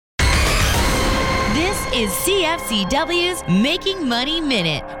is CFCW's Making Money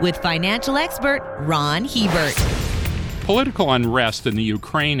Minute with financial expert Ron Hebert. Political unrest in the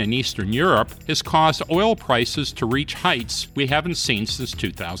Ukraine and Eastern Europe has caused oil prices to reach heights we haven't seen since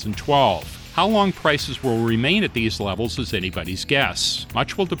 2012. How long prices will remain at these levels is anybody's guess.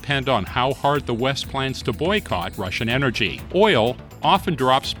 Much will depend on how hard the West plans to boycott Russian energy. Oil often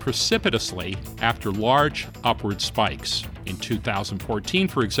drops precipitously after large upward spikes. In 2014,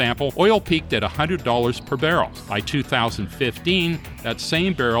 for example, oil peaked at $100 per barrel. By 2015, that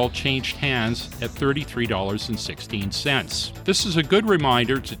same barrel changed hands at $33.16. This is a good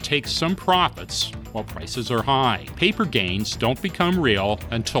reminder to take some profits while prices are high. Paper gains don't become real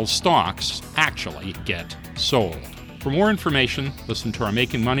until stocks actually get sold. For more information, listen to our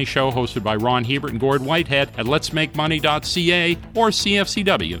Making Money show hosted by Ron Hebert and Gord Whitehead at letsmakemoney.ca or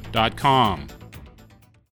cfcw.com.